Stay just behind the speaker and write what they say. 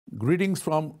Greetings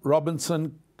from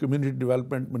Robinson Community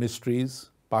Development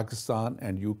Ministries, Pakistan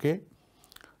and UK.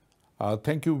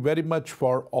 Thank you very much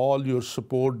for all your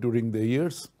support during the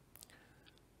years.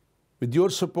 With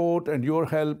your support and your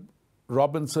help,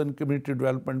 Robinson Community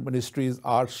Development Ministries,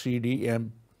 RCDM,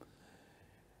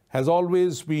 has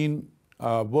always been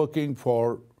working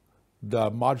for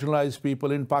the marginalized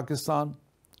people in Pakistan,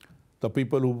 the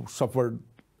people who suffered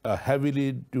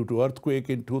heavily due to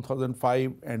earthquake in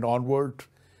 2005 and onward,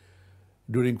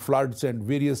 during floods and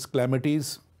various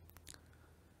calamities.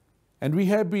 And we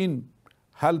have been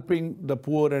helping the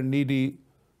poor and needy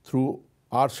through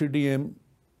RCDM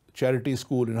Charity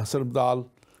School in Hassanabad,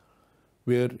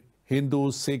 where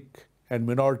Hindus, Sikh and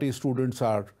minority students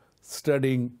are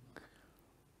studying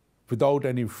without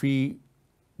any fee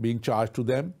being charged to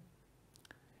them.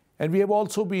 And we have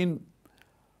also been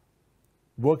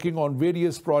working on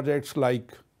various projects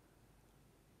like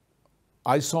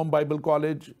ISOM Bible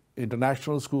College,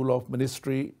 International School of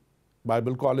Ministry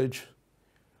Bible College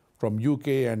from UK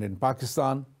and in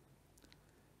Pakistan.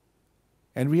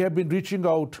 And we have been reaching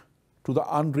out to the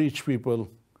unreached people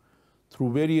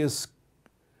through various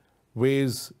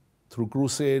ways, through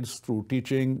crusades, through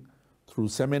teaching, through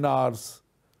seminars.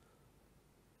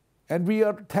 And we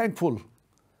are thankful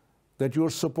that your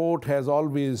support has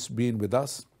always been with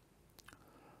us.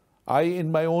 I,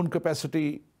 in my own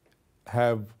capacity,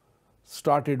 have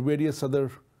started various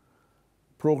other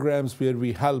programs where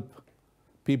we help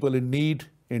people in need,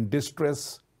 in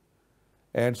distress,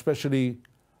 and especially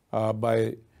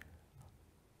by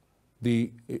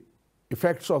the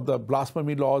effects of the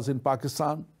blasphemy laws in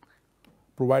Pakistan,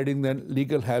 providing them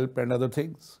legal help and other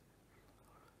things.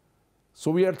 So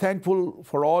we are thankful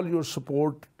for all your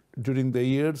support during the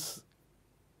years,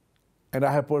 and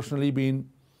I have personally been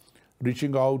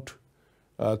reaching out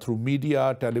through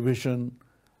media, television,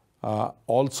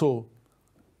 also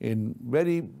in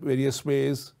various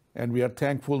ways, and we are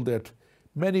thankful that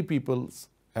many people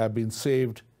have been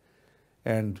saved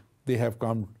and they have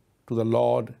come to the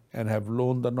Lord and have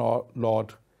known the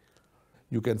Lord.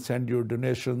 You can send your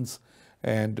donations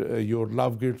and your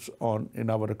love gifts in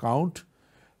our account,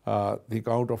 the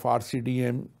account of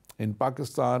RCDM in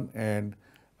Pakistan and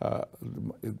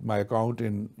my account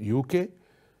in UK.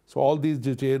 So all these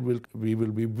details, we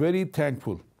will be very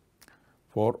thankful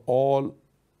for all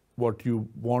what you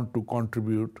want to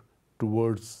contribute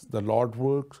towards the Lord's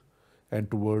work and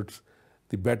towards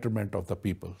the betterment of the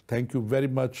people. Thank you very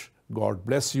much. God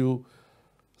bless you.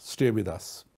 Stay with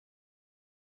us.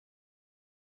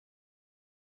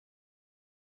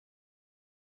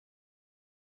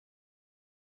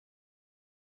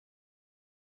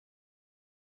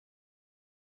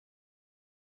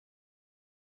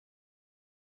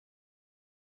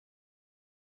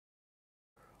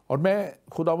 اور میں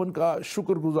خداوند کا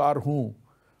شکر گزار ہوں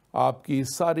آپ کی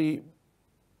ساری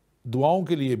دعاؤں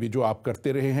کے لیے بھی جو آپ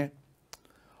کرتے رہے ہیں،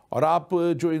 اور آپ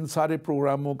جو ان سارے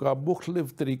پروگراموں کا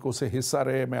مختلف طریقوں سے حصہ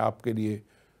رہے، میں آپ کے لیے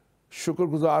شکر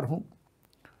گزار ہوں.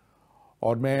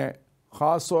 اور میں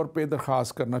خاص طور پہ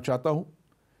درخواست کرنا چاہتا ہوں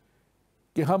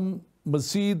کہ ہم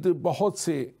مزید بہت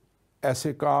سے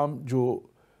ایسے کام جو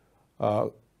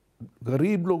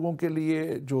غریب لوگوں کے لیے،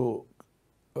 جو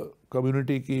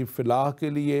کمیونٹی کی فلاح کے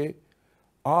لیے،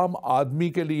 عام آدمی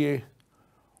کے لیے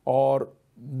اور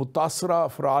متاثرہ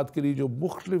افراد کے لیے جو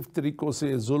مختلف طریقوں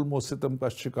سے ظلم و ستم کا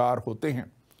شکار ہوتے ہیں،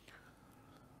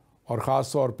 اور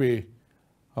خاص طور پہ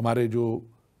ہمارے جو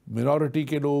منورٹی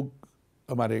کے لوگ،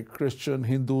 ہمارے کرسچن،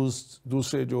 ہندوز،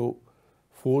 دوسرے جو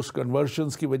فورس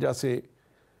کنورشنز کی وجہ سے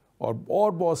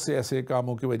اور بہت سے ایسے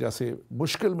کاموں کی وجہ سے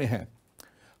مشکل میں ہیں،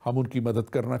 ہم ان کی مدد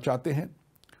کرنا چاہتے ہیں.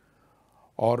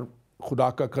 اور خدا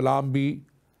کا کلام بھی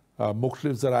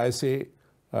مختلف ذرائع سے،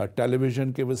 ٹیلی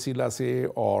ویژن کے وسیلہ سے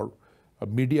اور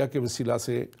میڈیا کے وسیلہ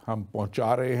سے ہم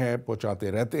پہنچا رہے ہیں،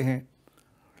 پہنچاتے رہتے ہیں.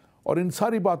 اور ان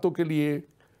ساری باتوں کے لیے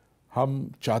ہم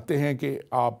چاہتے ہیں کہ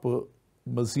آپ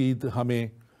مزید ہمیں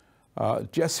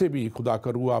جیسے بھی خدا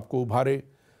کا روح آپ کو ابھارے،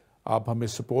 آپ ہمیں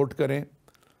سپورٹ کریں.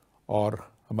 اور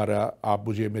آپ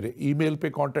مجھے میرے ای میل پہ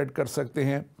کانٹیکٹ کر سکتے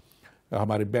ہیں.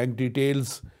 ہمارے بینک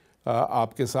ڈیٹیلز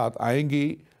آپ کے ساتھ آئیں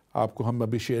گی، آپ کو ہم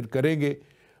ابھی شیئر کریں گے.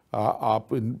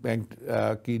 آپ ان بینک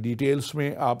کی ڈیٹیلز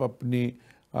میں آپ اپنی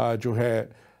جو ہے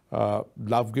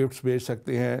لو گفٹس بھیج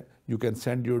سکتے ہیں. You can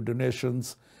send your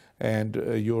donations and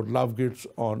your love gifts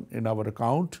in our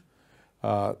account,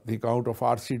 the account of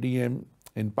RCDM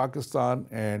in Pakistan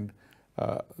and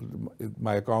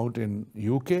my account in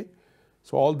UK.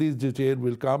 So all these details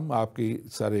will come. آپ کی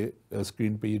سارے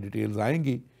اسکرین پہ یہ details آئیں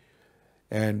گی.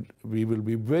 And we will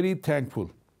be very thankful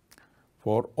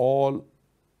for all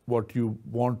what you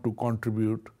want to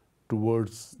contribute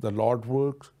towards the Lord's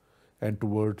work and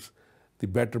towards the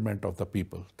betterment of the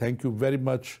people. Thank you very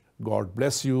much. God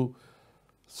bless you.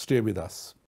 Stay with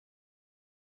us.